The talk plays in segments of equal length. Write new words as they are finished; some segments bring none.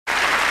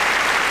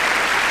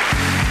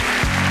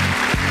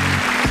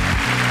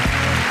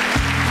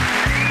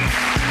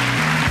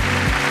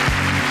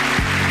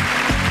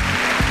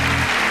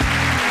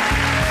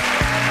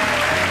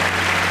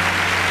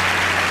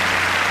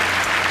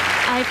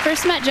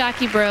first met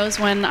Jackie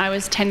Burroughs when I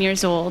was 10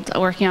 years old,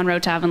 working on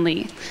Road to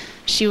Avonlea.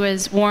 She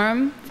was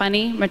warm,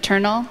 funny,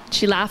 maternal.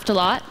 She laughed a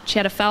lot. She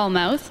had a foul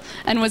mouth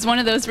and was one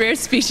of those rare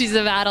species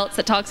of adults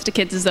that talks to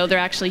kids as though they're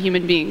actually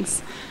human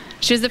beings.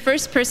 She was the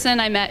first person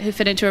I met who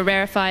fit into a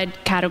rarefied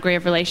category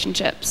of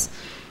relationships.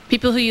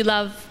 People who you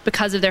love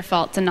because of their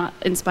faults and not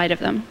in spite of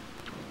them.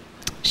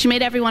 She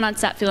made everyone on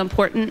set feel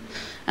important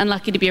and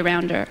lucky to be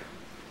around her.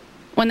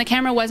 When the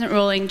camera wasn't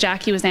rolling,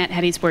 Jackie was Aunt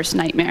Hetty's worst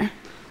nightmare.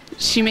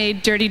 She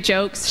made dirty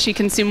jokes. She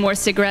consumed more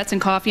cigarettes and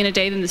coffee in a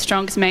day than the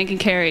strongest man can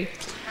carry.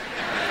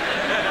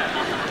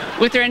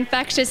 With her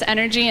infectious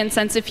energy and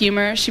sense of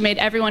humor, she made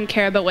everyone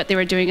care about what they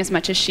were doing as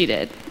much as she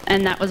did,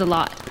 and that was a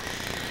lot.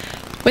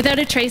 Without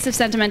a trace of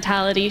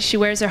sentimentality, she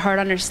wears her heart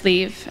on her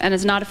sleeve and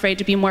is not afraid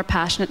to be more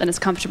passionate than is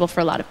comfortable for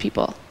a lot of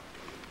people.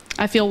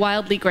 I feel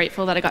wildly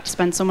grateful that I got to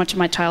spend so much of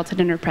my childhood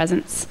in her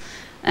presence,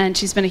 and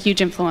she's been a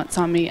huge influence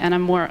on me, and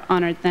I'm more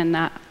honored than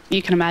that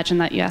you can imagine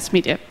that you asked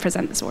me to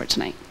present this award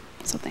tonight.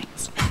 So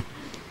thanks.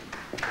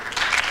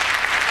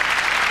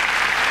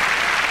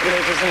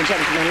 Ladies and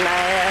gentlemen,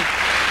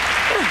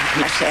 I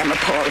must say I'm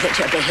appalled at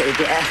your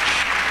behavior.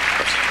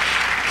 But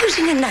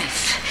using a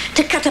knife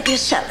to cut up your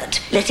salad,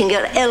 letting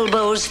your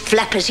elbows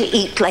flap as you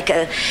eat like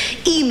a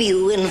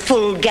emu in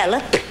full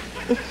gallop,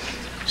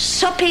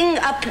 sopping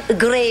up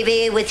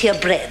gravy with your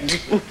bread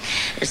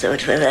as though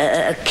it were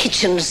a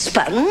kitchen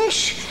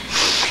sponge.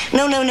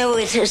 No,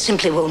 it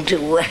simply won't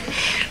do.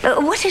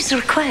 What is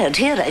required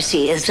here, I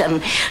see, is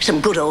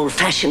some good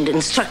old-fashioned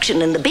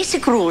instruction in the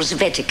basic rules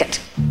of etiquette.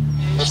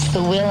 It's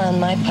the will on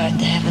my part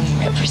to have him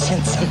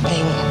represent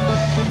something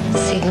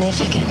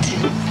significant.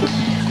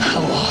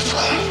 How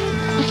awful.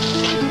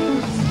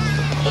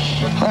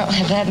 Well,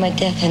 I've had my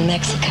death in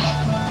Mexico.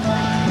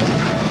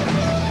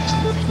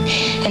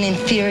 An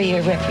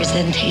inferior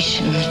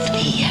representation of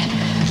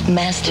the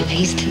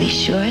masterpiece, to be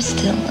sure,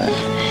 still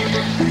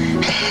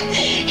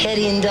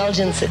heady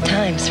indulgence at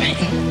times, right?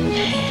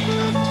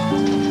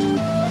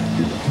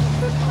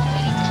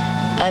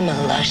 I'm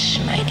a lush,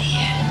 my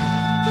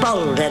dear.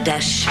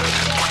 Balderdash.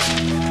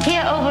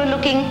 Here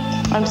overlooking...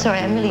 I'm sorry,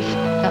 I'm really...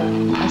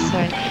 Oh, I'm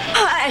sorry.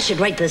 Oh, I should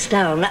write this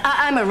down.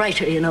 I'm a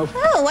writer, you know.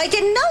 Oh, I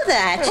didn't know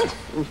that.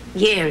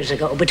 Years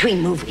ago,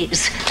 between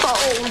movies.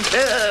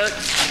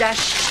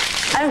 Balderdash.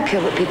 I don't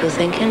care what people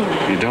think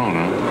anyway. You don't,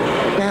 huh?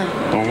 No.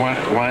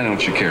 Well, why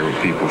don't you care what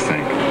people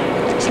think?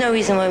 There's no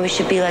reason why we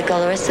should be like all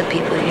the rest of the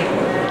people here.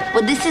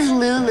 Well, this is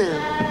Lulu.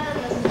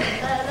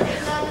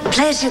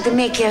 Pleasure to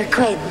make your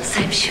acquaintance,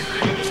 I'm sure.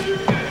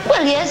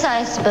 Well, yes,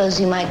 I suppose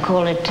you might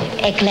call it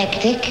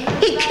eclectic.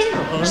 He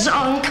kills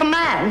on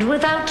command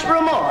without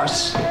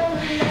remorse.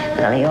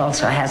 Well, he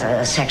also has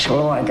a sexual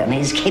organ.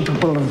 He's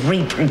capable of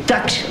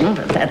reproduction,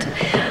 but that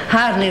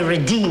hardly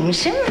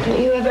redeems him.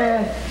 You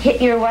ever hit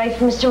your wife,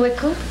 Mr.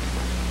 Wickle?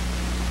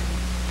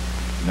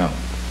 No.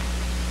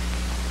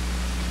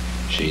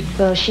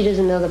 Well, she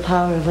doesn't know the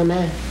power of a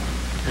man.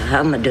 How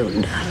am I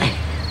doing, darling?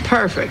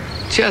 Perfect.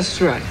 Just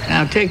right.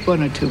 Now take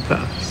 1 or 2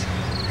 puffs.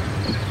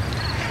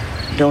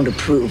 Don't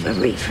approve a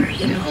reefer,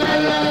 you know.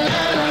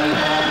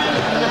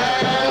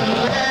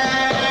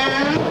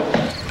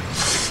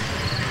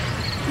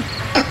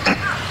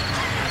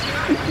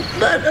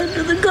 But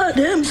under the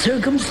goddamn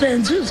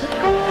circumstances...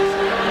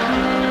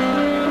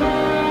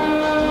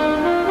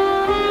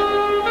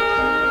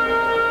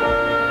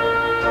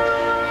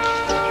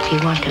 If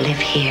you want to live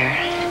here,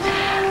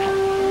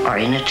 or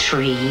in a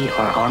tree,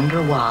 or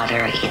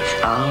underwater,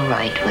 it's all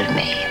right with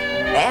me.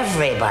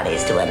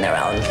 Everybody's doing their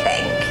own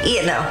thing,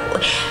 you know.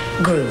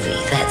 Groovy,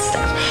 that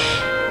stuff.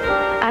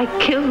 I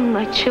killed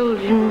my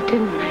children,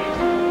 didn't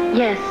I?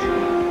 Yes,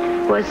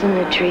 wasn't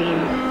a dream.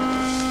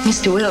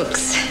 Mr.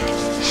 Wilkes,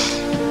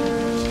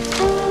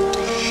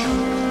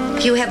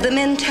 you have the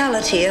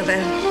mentality of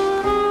a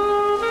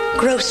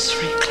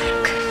grocery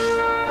clerk.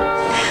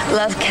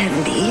 Love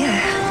can be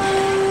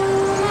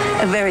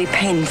a very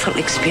painful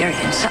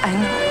experience, I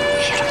know.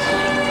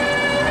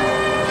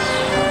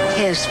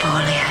 Yes,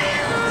 Polly,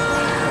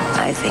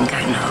 I think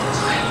I know.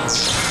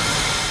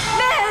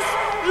 Miss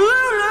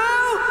Lulu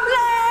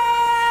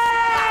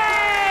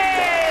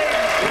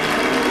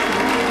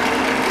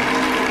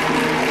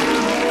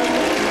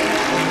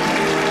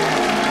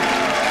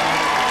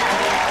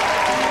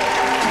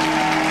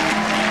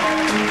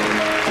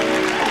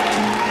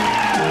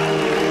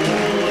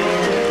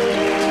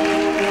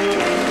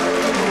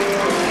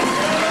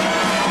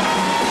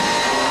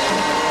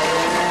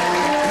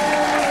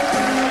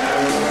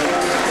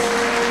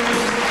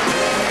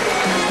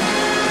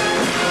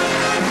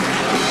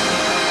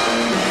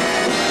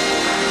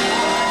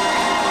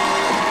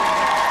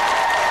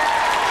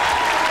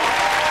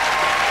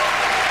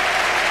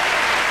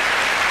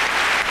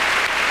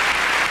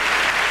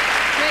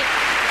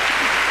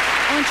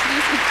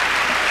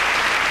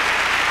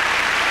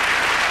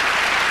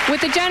With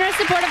the generous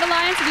support of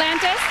Alliance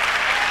Atlantis,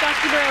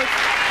 Jackie Burroughs.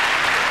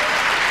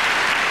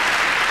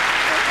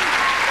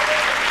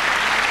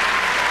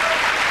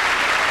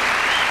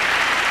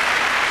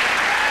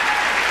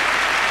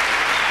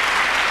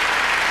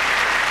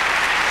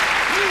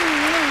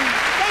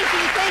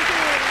 Thank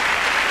you.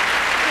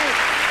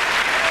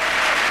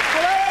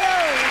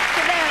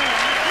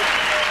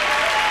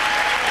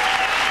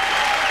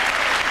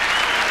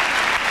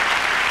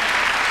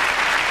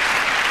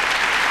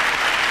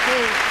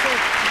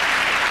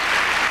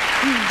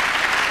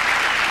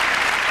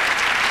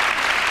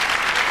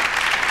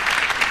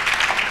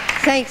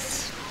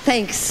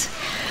 Thanks.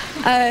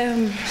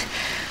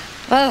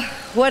 Well,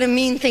 what a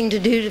mean thing to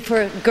do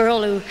for a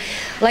girl who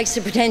likes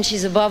to pretend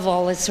she's above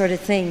all this sort of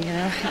thing, you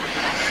know.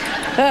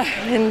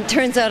 And it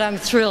turns out I'm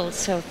thrilled,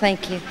 so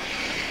thank you.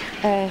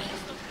 I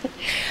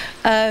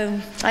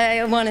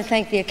want to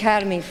thank the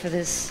Academy for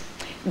this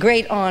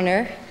great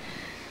honor.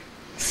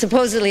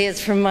 Supposedly it's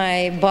from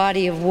my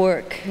body of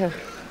work,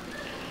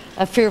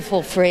 a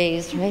fearful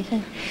phrase, right?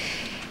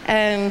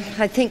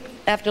 I think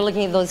after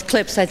looking at those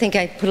clips, I think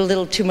I put a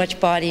little too much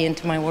body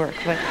into my work.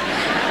 But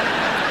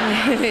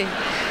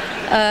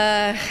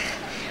I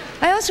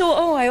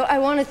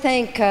want to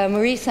thank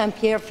Marie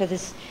St-Pierre for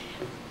this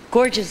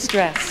gorgeous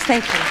dress.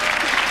 Thank you.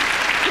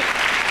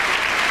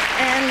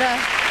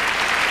 And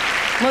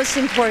most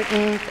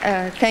important,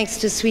 thanks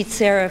to sweet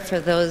Sarah for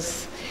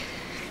those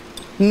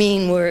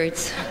mean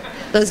words,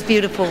 those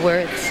beautiful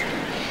words.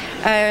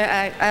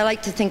 I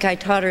like to think I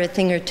taught her a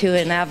thing or two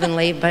in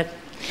Avonlea, but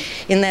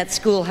in that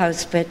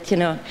schoolhouse, but you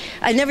know,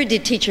 I never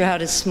did teach her how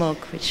to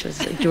smoke, which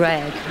was a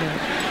drag.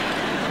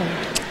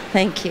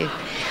 Thank you.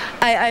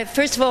 I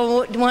first of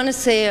all want to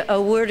say a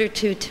word or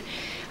two.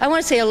 I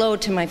want to say hello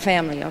to my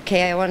family,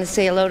 okay? I want to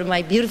say hello to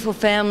my beautiful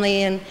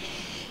family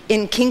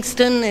in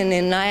Kingston and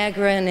in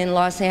Niagara and in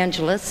Los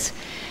Angeles.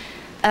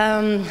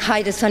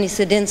 Hi to Sonny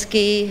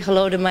Sadinsky.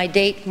 Hello to my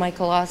date,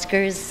 Michael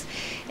Oscars,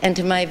 and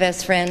to my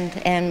best friend,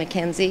 Anne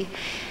McKenzie.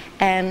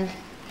 And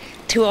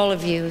to all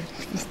of you,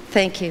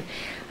 thank you.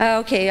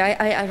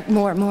 Okay,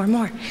 more.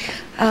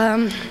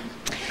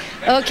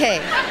 Okay.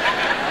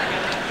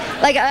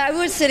 Like, I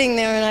was sitting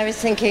there and I was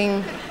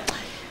thinking,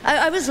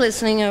 I was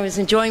listening, I was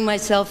enjoying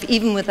myself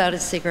even without a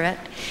cigarette.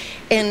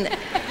 And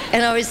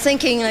I was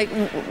thinking, like,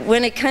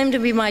 when it came to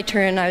be my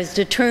turn, I was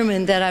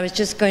determined that I was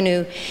just going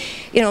to,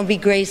 you know, be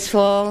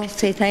graceful,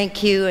 say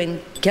thank you,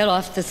 and get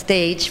off the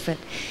stage.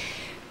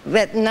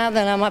 But now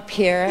that I'm up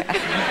here,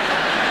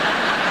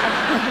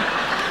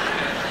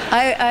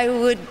 I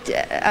would,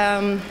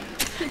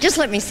 just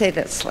let me say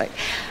this, like,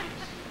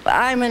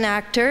 I'm an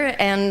actor,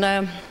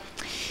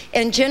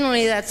 and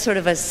generally that's sort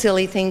of a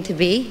silly thing to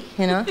be,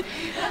 you know,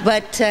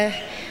 but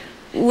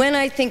when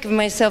I think of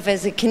myself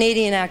as a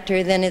Canadian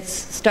actor, then it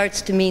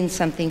starts to mean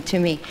something to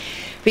me,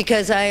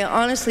 because I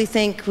honestly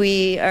think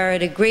we are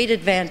at a great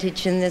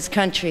advantage in this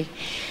country.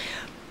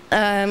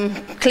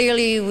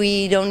 Clearly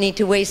we don't need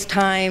to waste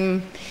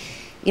time,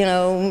 you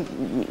know,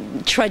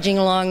 trudging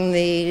along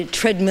the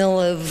treadmill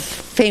of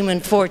fame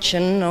and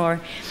fortune, or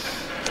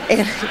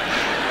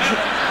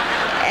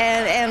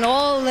and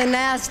all the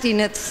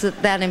nastiness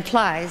that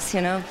implies,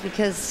 you know,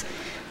 because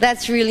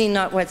that's really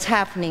not what's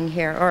happening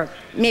here. Or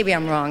maybe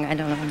I'm wrong, I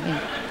don't know,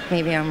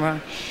 maybe I'm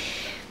wrong.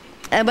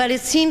 But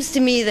it seems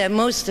to me that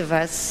most of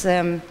us,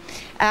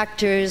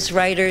 actors,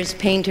 writers,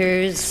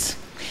 painters,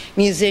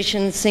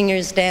 musicians,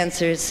 singers,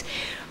 dancers,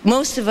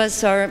 most of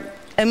us are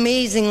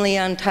amazingly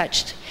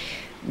untouched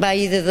by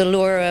either the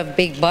lure of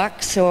big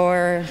bucks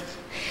or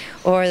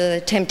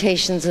the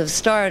temptations of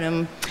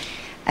stardom.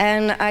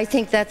 And I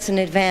think that's an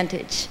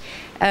advantage.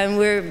 And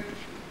we're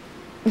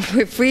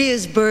free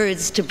as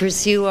birds to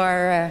pursue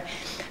our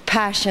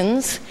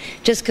passions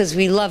just because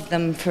we love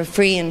them for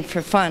free and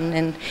for fun,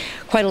 and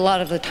quite a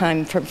lot of the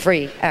time for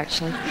free,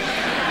 actually.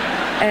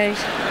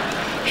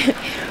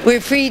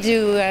 We're free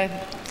to,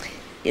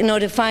 you know,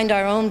 to find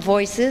our own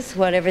voices,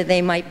 whatever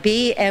they might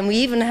be, and we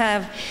even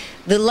have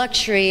the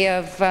luxury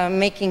of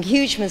making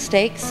huge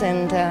mistakes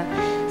and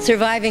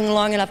surviving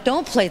long enough,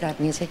 don't play that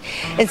music,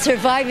 and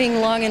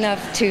surviving long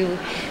enough to,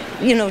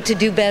 you know, to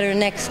do better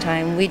next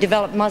time. We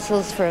develop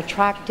muscles for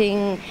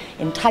attracting,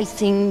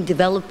 enticing,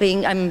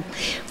 developing,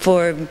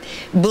 for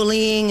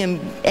bullying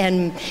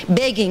and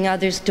begging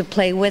others to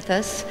play with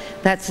us.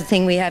 That's the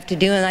thing we have to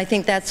do, and I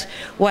think that's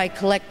why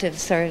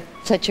collectives are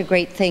such a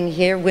great thing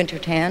here,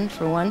 Wintertan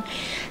for one,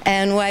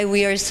 and why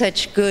we are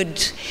such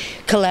good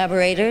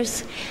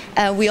collaborators.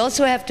 We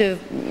also have to,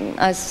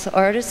 us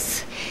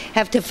artists,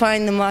 have to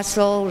find the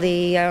muscle,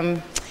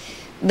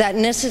 that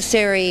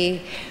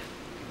necessary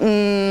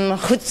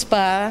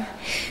chutzpah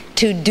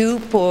to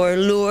dupe or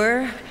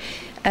lure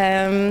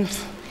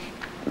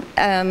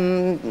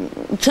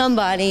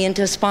somebody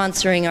into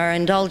sponsoring our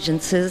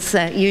indulgences,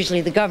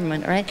 usually the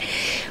government, right?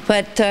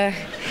 But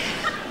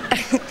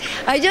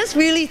I just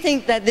really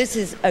think that this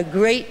is a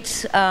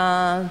great,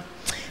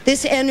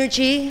 this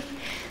energy,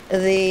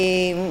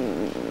 the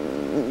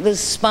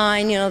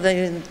spine, you know,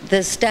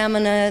 the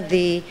stamina,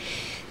 the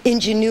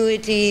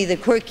ingenuity, the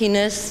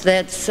quirkiness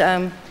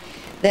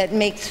that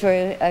makes for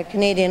a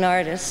Canadian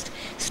artist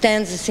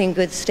stands us in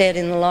good stead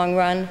in the long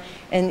run,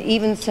 and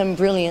even some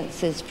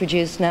brilliance is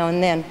produced now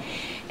and then.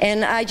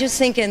 And I just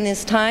think in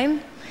this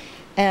time,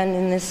 and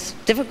in this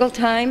difficult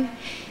time,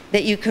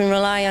 that you can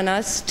rely on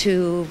us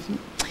to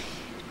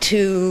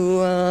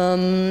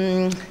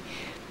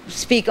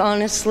speak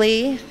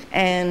honestly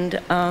and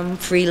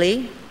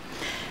freely,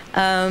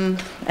 and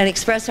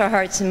express our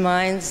hearts and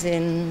minds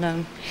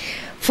in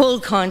full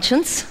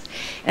conscience.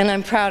 And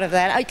I'm proud of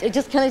that.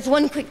 It's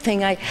one quick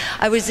thing. I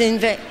was in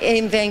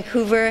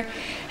Vancouver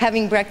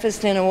having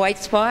breakfast in a white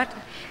spot,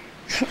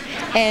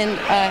 and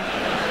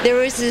There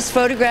was this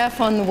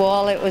photograph on the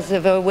wall. It was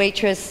of a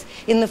waitress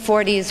in the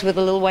 40s with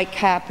a little white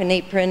cap and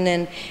apron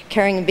and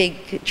carrying a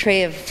big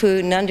tray of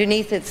food. And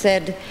underneath it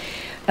said,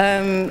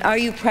 are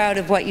you proud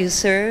of what you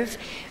serve?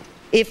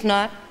 If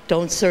not,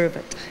 don't serve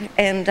it.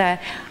 And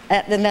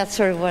that's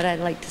sort of what I'd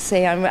like to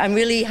say. I'm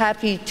really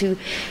happy to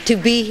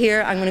be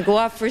here. I'm going to go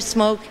off for a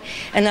smoke.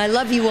 And I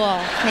love you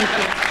all. Thank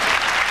you.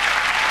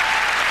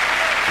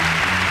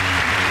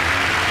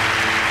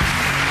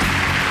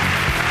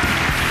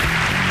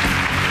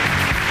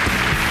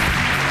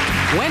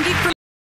 Wendy